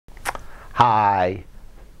Hi,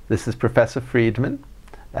 this is Professor Friedman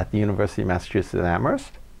at the University of Massachusetts at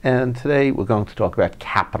Amherst, and today we're going to talk about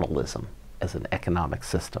capitalism as an economic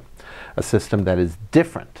system, a system that is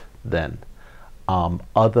different than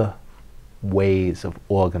other ways of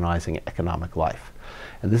organizing economic life.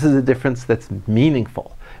 And this is a difference that's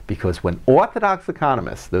meaningful because when orthodox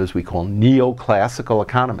economists, those we call neoclassical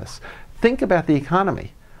economists, think about the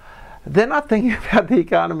economy, they're not thinking about the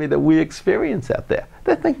economy that we experience out there.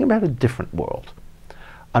 They're thinking about a different world,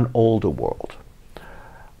 an older world,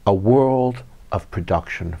 a world of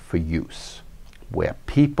production for use, where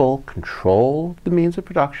people control the means of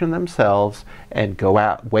production themselves and go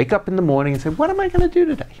out, wake up in the morning and say, what am I going to do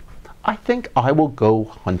today? I think I will go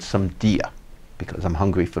hunt some deer because I'm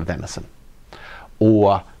hungry for venison.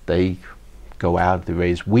 Or they go out, they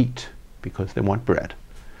raise wheat because they want bread.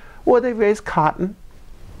 Or they raise cotton,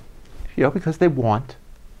 because they want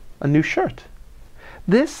a new shirt.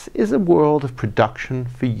 This is a world of production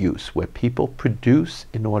for use, where people produce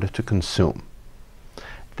in order to consume.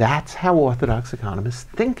 That's how orthodox economists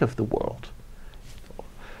think of the world.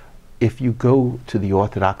 If you go to the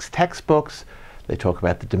orthodox textbooks, they talk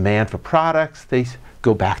about the demand for products. They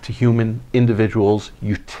go back to human individuals'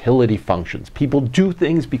 utility functions. People do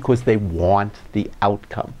things because they want the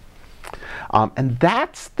outcome. And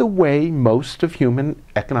that's the way most of human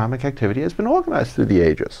economic activity has been organized through the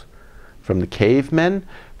ages. From the cavemen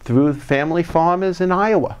through the family farmers in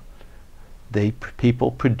Iowa.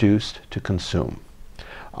 People produced to consume.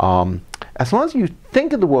 As long as you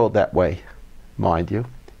think of the world that way, mind you,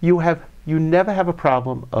 you never have a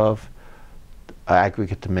problem of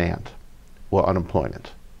aggregate demand or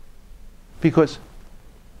unemployment. Because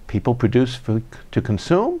people produce food to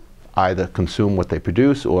consume, either consume what they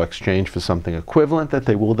produce or exchange for something equivalent that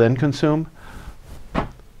they will then consume.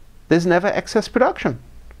 There's never excess production.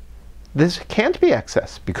 There can't be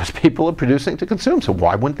excess because people are producing to consume. So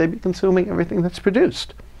why wouldn't they be consuming everything that's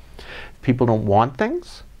produced? If people don't want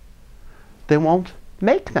things, they won't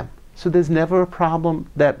make them. So there's never a problem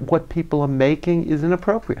that what people are making is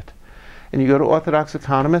inappropriate. And you go to orthodox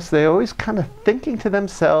economists, they're always kind of thinking to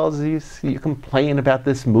themselves, you complain about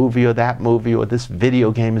this movie or that movie or this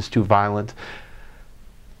video game is too violent.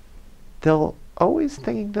 They'll always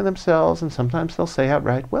thinking to themselves, and sometimes they'll say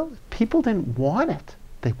outright, well, if people didn't want it,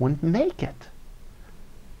 they wouldn't make it.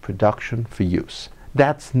 Production for use.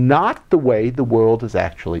 That's not the way the world is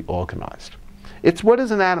actually organized. It's what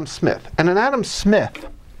is an Adam Smith. And in Adam Smith,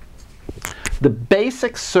 the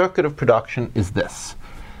basic circuit of production is this.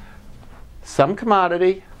 Some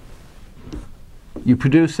commodity, you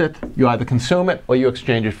produce it, you either consume it or you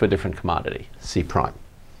exchange it for a different commodity, C prime.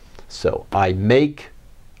 So I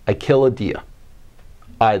kill a deer,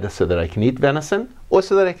 either so that I can eat venison or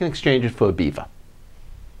so that I can exchange it for a beaver.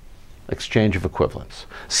 Exchange of equivalents.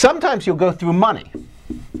 Sometimes you'll go through money.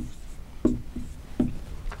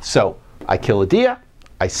 So I kill a deer,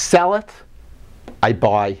 I sell it, I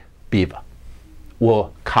buy beaver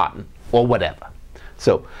or cotton or whatever.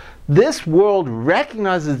 So this world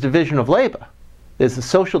recognizes division of labor. There's a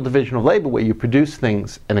social division of labor where you produce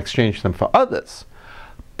things and exchange them for others.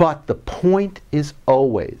 But the point is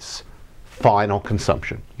always final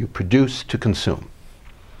consumption. You produce to consume.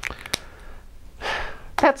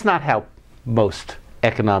 That's not how most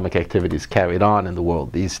economic activity is carried on in the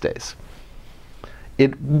world these days.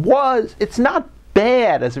 It's not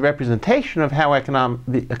bad as a representation of how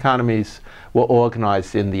the economies were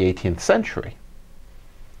organized in the 18th century.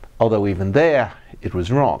 Although even there, it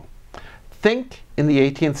was wrong. Think in the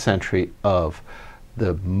 18th century of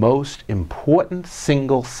the most important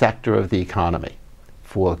single sector of the economy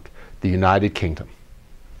for the United Kingdom.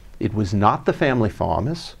 It was not the family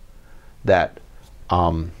farmers that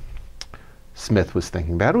Smith was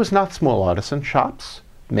thinking about. It was not small artisan shops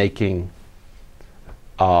making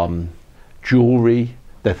jewelry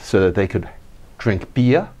so that they could drink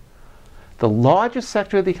beer. The largest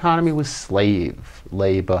sector of the economy was slave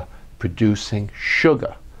labor producing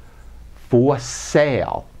sugar for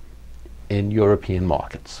sale in European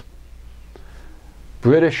markets.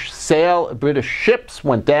 British ships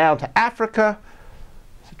went down to Africa,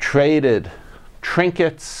 traded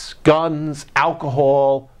trinkets, guns,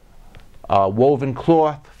 alcohol, woven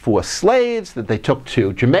cloth for slaves that they took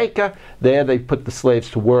to Jamaica. There they put the slaves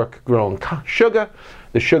to work growing sugar.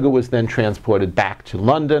 The sugar was then transported back to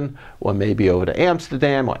London or maybe over to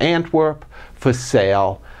Amsterdam or Antwerp for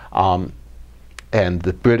sale. And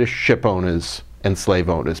the British ship owners and slave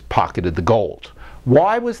owners pocketed the gold.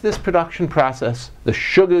 Why was this production process, the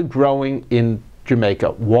sugar growing in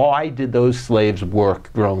Jamaica, why did those slaves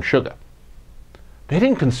work growing sugar? They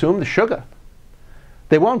didn't consume the sugar.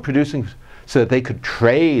 They weren't producing so that they could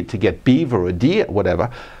trade to get beaver or deer, whatever.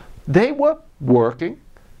 They were working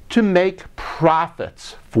to make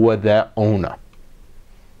profits for their owner,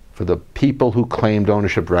 for the people who claimed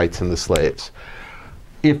ownership rights in the slaves.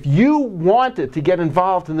 If you wanted to get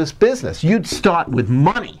involved in this business, you'd start with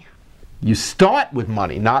money. You start with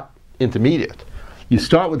money, not intermediate. You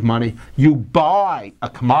start with money, you buy a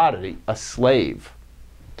commodity, a slave,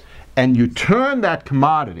 and you turn that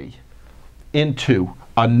commodity into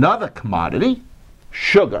another commodity,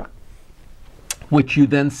 sugar, which you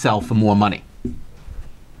then sell for more money.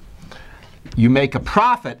 You make a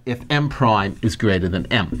profit if M prime is greater than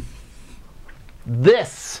M.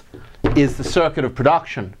 This is the circuit of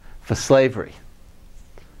production for slavery.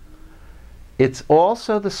 It's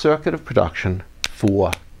also the circuit of production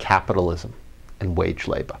for capitalism and wage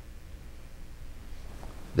labor.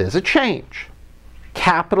 There's a change.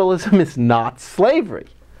 Capitalism is not slavery.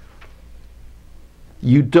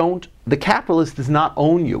 The capitalist does not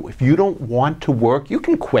own you. If you don't want to work, you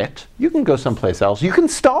can quit. You can go someplace else. You can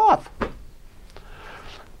starve.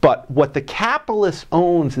 But what the capitalist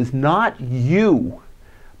owns is not you,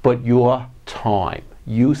 but your time.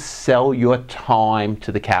 You sell your time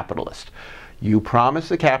to the capitalist. You promise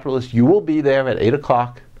the capitalist you will be there at 8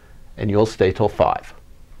 o'clock and you'll stay till 5.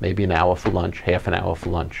 Maybe an hour for lunch, half an hour for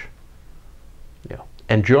lunch.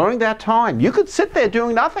 And during that time, you could sit there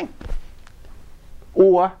doing nothing.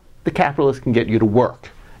 Or the capitalist can get you to work.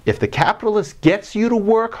 If the capitalist gets you to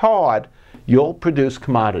work hard, you'll produce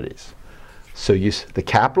commodities. So the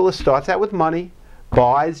capitalist starts out with money,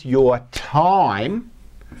 buys your time,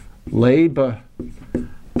 labor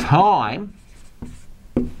time.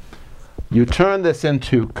 You turn this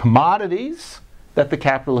into commodities that the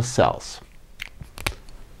capitalist sells.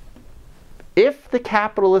 If the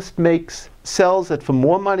capitalist sells it for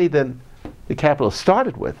more money than the capitalist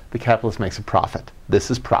started with, the capitalist makes a profit.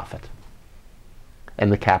 This is profit.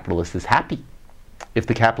 And the capitalist is happy. If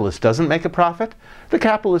the capitalist doesn't make a profit, the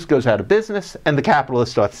capitalist goes out of business and the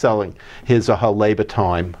capitalist starts selling his or her labor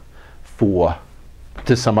time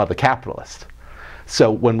to some other capitalist.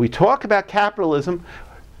 So when we talk about capitalism,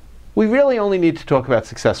 we really only need to talk about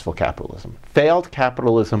successful capitalism. Failed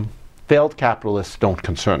capitalists don't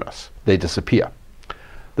concern us. They disappear.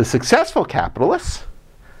 The successful capitalists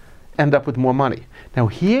end up with more money. Now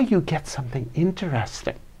here you get something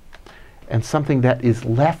interesting and something that is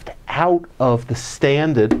left out of the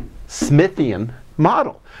standard Smithian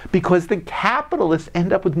model, because the capitalists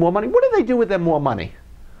end up with more money. What do they do with their more money?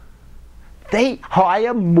 They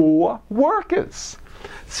hire more workers.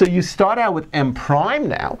 So you start out with M prime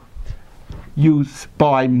now. You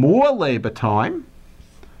buy more labor time.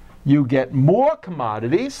 You get more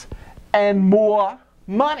commodities and more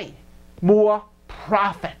money, more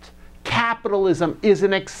profit. Capitalism is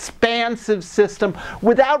an expansive system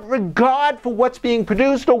without regard for what's being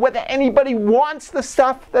produced or whether anybody wants the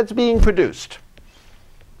stuff that's being produced.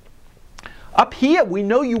 Up here, we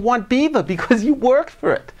know you want beaver because you worked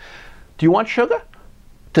for it. Do you want sugar?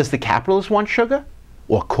 Does the capitalist want sugar?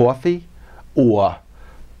 Or coffee? Or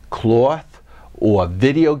cloth? Or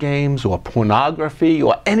video games? Or pornography?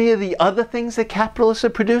 Or any of the other things that capitalists are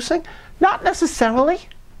producing? Not necessarily.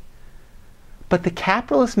 But the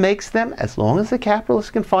capitalist makes them as long as the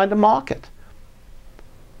capitalist can find a market.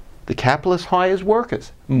 The capitalist hires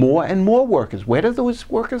workers, more and more workers. Where do those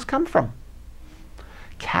workers come from?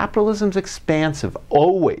 Capitalism's expansive,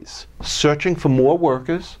 always searching for more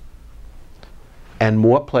workers and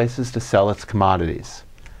more places to sell its commodities.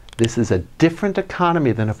 This is a different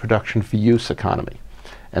economy than a production for use economy.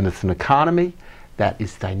 And it's an economy that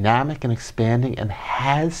is dynamic and expanding and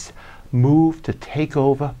has moved to take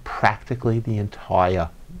over practically the entire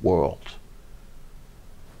world.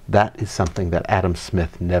 That is something that Adam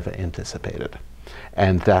Smith never anticipated.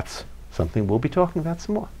 And that's something we'll be talking about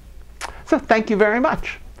some more. So thank you very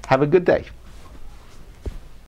much. Have a good day.